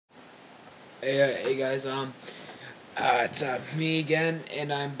Hey guys, it's me again,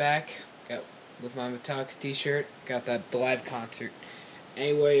 and I'm back. Got with my Metallica T-shirt. Got the live concert.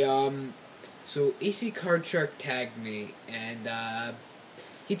 Anyway, so ACCardShark tagged me, and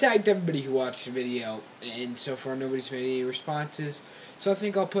he tagged everybody who watched the video, and so far nobody's made any responses. So I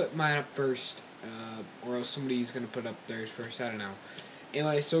think I'll put mine up first, or else somebody's gonna put up theirs first. I don't know.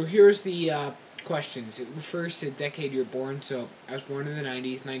 Anyway, so here's the questions. It refers to the decade you're born. So I was born in the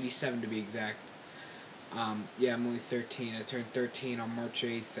 '90s, '97 to be exact. Yeah, I'm only 13. I turned 13 on March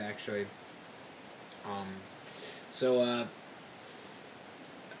 8th, actually. Um, so,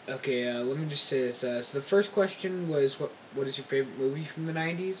 okay, let me just say this. So the first question was, what is your favorite movie from the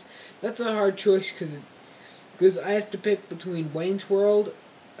 '90s? That's a hard choice because I have to pick between Wayne's World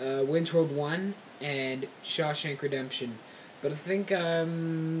 1, and Shawshank Redemption. But I think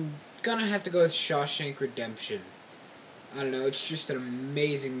I'm gonna have to go with Shawshank Redemption. I don't know, it's just an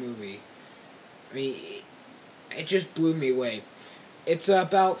amazing movie. I mean, it just blew me away. It's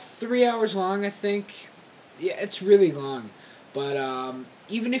about 3 hours long, I think. Yeah, it's really long. But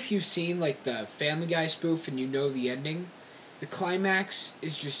even if you've seen like the Family Guy spoof and you know the ending, the climax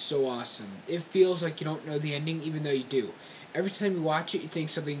is just so awesome. It feels like you don't know the ending, even though you do. Every time you watch it, you think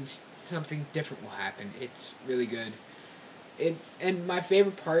something different will happen. It's really good. And my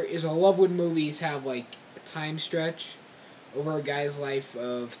favorite part is I love when movies have like a time stretch over a guy's life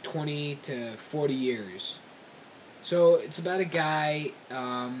of 20 to 40 years. So it's about a guy,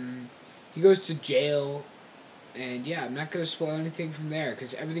 he goes to jail, and yeah, I'm not going to spoil anything from there,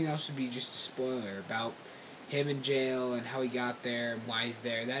 because everything else would be just a spoiler about him in jail and how he got there and why he's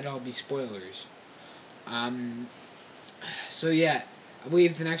there. That'd all be spoilers. Um, so yeah, I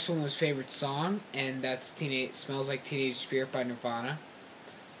believe the next one was favorite song, and that's Smells Like Teenage Spirit by Nirvana.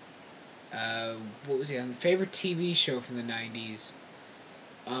 What was the other? Favorite TV show from the '90s?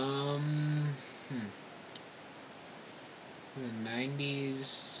 Um, hmm. The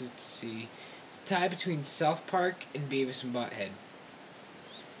 '90s. Let's see. It's a tie between South Park and Beavis and Butthead.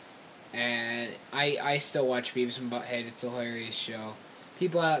 And I still watch Beavis and Butthead. It's a hilarious show.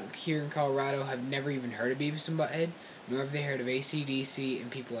 People out here in Colorado have never even heard of Beavis and Butthead, nor have they heard of ACDC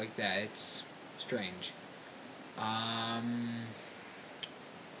and people like that. It's strange.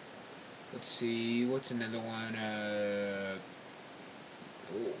 Let's see. What's another one?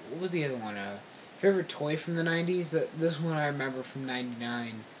 What was the other one? Favorite toy from the '90s. This one I remember from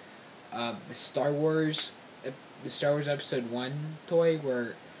 '99. The the Star Wars Episode 1 toy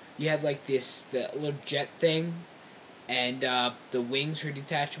where you had like the little jet thing, and the wings were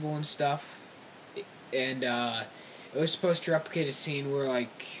detachable and stuff, and it was supposed to replicate a scene where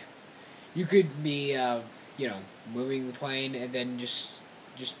like you could be moving the plane and then just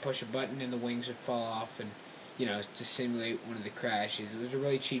push a button and the wings would fall off, and to simulate one of the crashes. It was a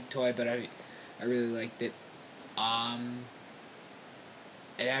really cheap toy, but I really liked it. And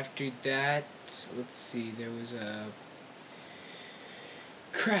after that, let's see, there was a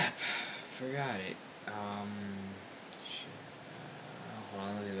crap, forgot it. Hold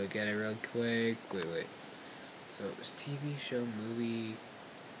on, let me look at it real quick. Wait. So it was TV show, movie,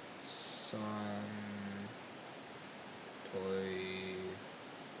 song, toy.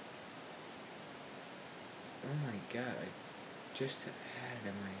 Oh my god, I just had it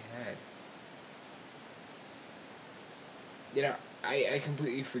in my head. I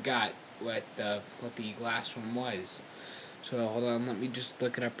completely forgot what the last one was. So hold on, let me just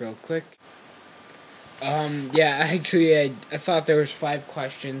look it up real quick. Yeah, actually, I thought there was 5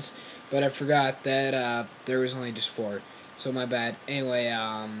 questions, but I forgot that there was only just 4. So my bad. Anyway,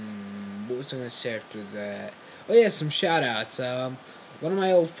 what was I gonna say after that? Oh yeah, some shout outs. One of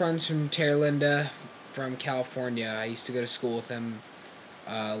my old friends from Terralinda, from California. I used to go to school with him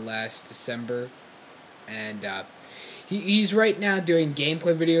last December, and he's right now doing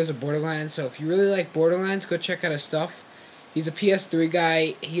gameplay videos of Borderlands. So if you really like Borderlands, go check out his stuff. He's a PS3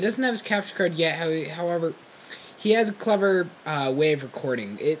 guy. He doesn't have his capture card yet. However, he has a clever way of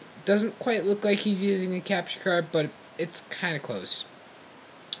recording. It doesn't quite look like he's using a capture card, but it's kind of close.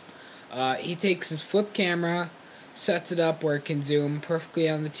 He takes his flip camera, sets it up where it can zoom perfectly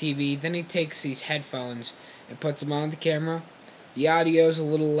on the TV. Then he takes these headphones and puts them on the camera. The audio's a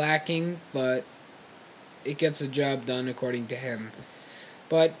little lacking, but it gets the job done according to him.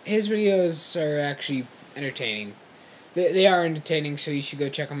 But his videos are actually entertaining. They are entertaining, so you should go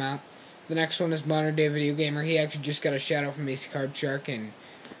check them out. The next one is Modern Day Video Gamer. He actually just got a shout out from ACCardShark, and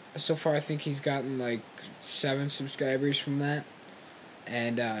so far I think he's gotten like 7 subscribers from that.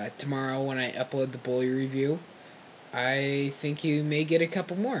 And tomorrow when I upload the Bully review, I think you may get a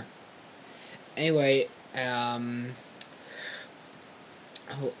couple more. Anyway,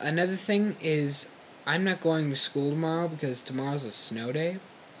 Oh, another thing is I'm not going to school tomorrow because tomorrow's a snow day,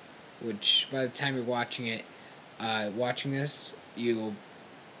 which by the time you're watching this,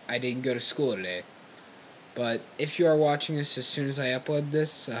 I didn't go to school today. But if you are watching this as soon as I upload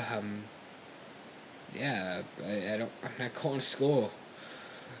this, yeah, I'm not going to school.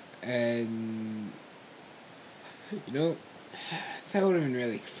 And, you know, that would have been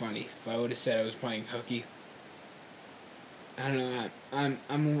really funny if I would have said I was playing hooky. I don't know. I'm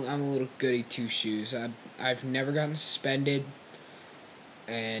a little goody two shoes. I've never gotten suspended,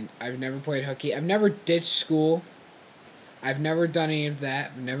 and I've never played hooky. I've never ditched school. I've never done any of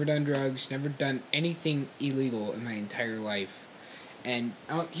that. I've never done drugs. Never done anything illegal in my entire life. And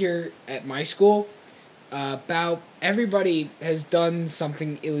out here at my school, about everybody has done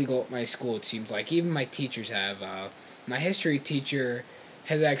something illegal at my school. It seems like even my teachers have. My history teacher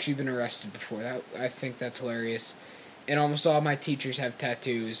has actually been arrested before. I think that's hilarious. And almost all my teachers have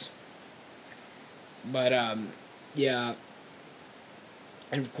tattoos. But yeah.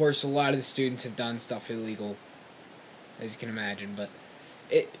 And of course, a lot of the students have done stuff illegal, as you can imagine. But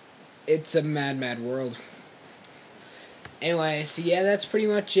it's a mad, mad world. Anyway, so yeah, that's pretty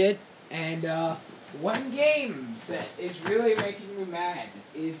much it. And one game that is really making me mad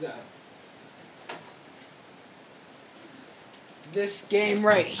is this game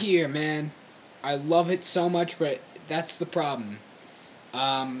right here, man. I love it so much, but that's the problem.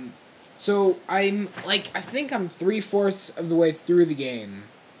 So I think I'm 3/4 of the way through the game.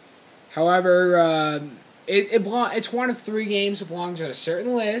 However, it's one of 3 games that belongs on a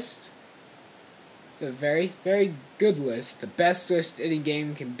certain list. A very, very good list. The best list any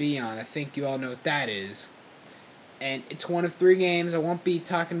game can be on. I think you all know what that is. And it's one of 3 games. I won't be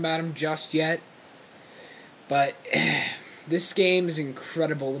talking about them just yet. But this game is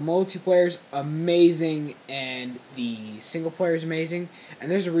incredible. The multiplayer is amazing, and the single player is amazing. And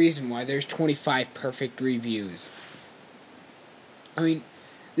there's a reason why there's 25 perfect reviews. I mean,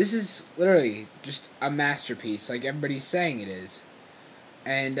 this is literally just a masterpiece, like everybody's saying it is.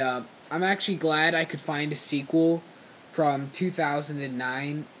 And I'm actually glad I could find a sequel from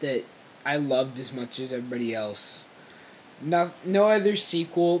 2009 that I loved as much as everybody else. No other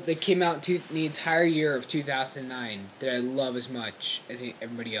sequel that came out the entire year of 2009 that I love as much as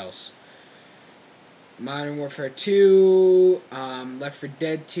everybody else. Modern Warfare 2, Left 4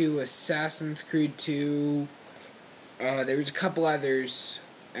 Dead 2, Assassin's Creed 2. There was a couple others,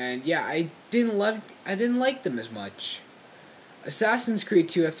 and yeah, I didn't like them as much. Assassin's Creed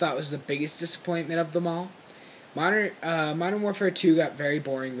 2 I thought was the biggest disappointment of them all. Modern Warfare 2 got very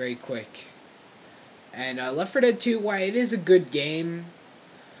boring very quick. And Left 4 Dead 2, why it is a good game,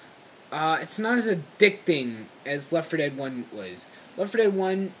 it's not as addicting as Left 4 Dead 1 was. Left 4 Dead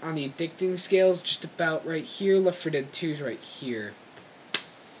 1 on the addicting scale is just about right here. Left 4 Dead 2 is right here.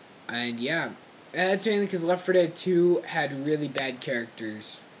 And yeah, that's mainly because Left 4 Dead 2 had really bad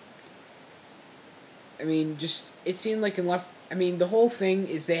characters. I mean, it seemed like the whole thing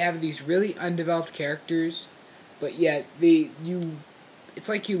is they have these really undeveloped characters, but yet it's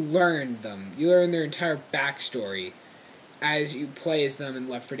like you learn them. You learn their entire backstory as you play as them in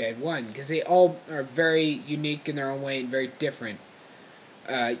Left 4 Dead 1, because they all are very unique in their own way and very different.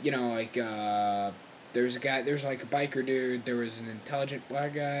 There was like a biker dude, there was an intelligent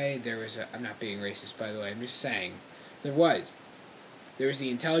black guy, I'm not being racist, by the way, I'm just saying. There was the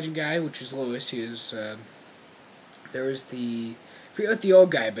intelligent guy, which was Lewis. There was I forget what the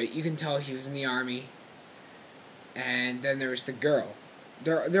old guy, but you can tell he was in the army. And then there was the girl.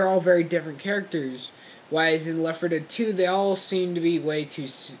 They're all very different characters. Whereas in Left 4 Dead 2, they all seem to be way too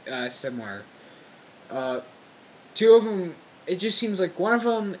similar. 2 of them, it just seems like one of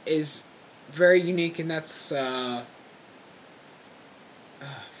them is very unique, and that's I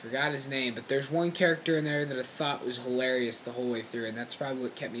forgot his name, but there's one character in there that I thought was hilarious the whole way through, and that's probably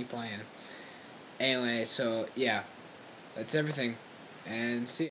what kept me playing. Anyway, so yeah, that's everything, and see ya.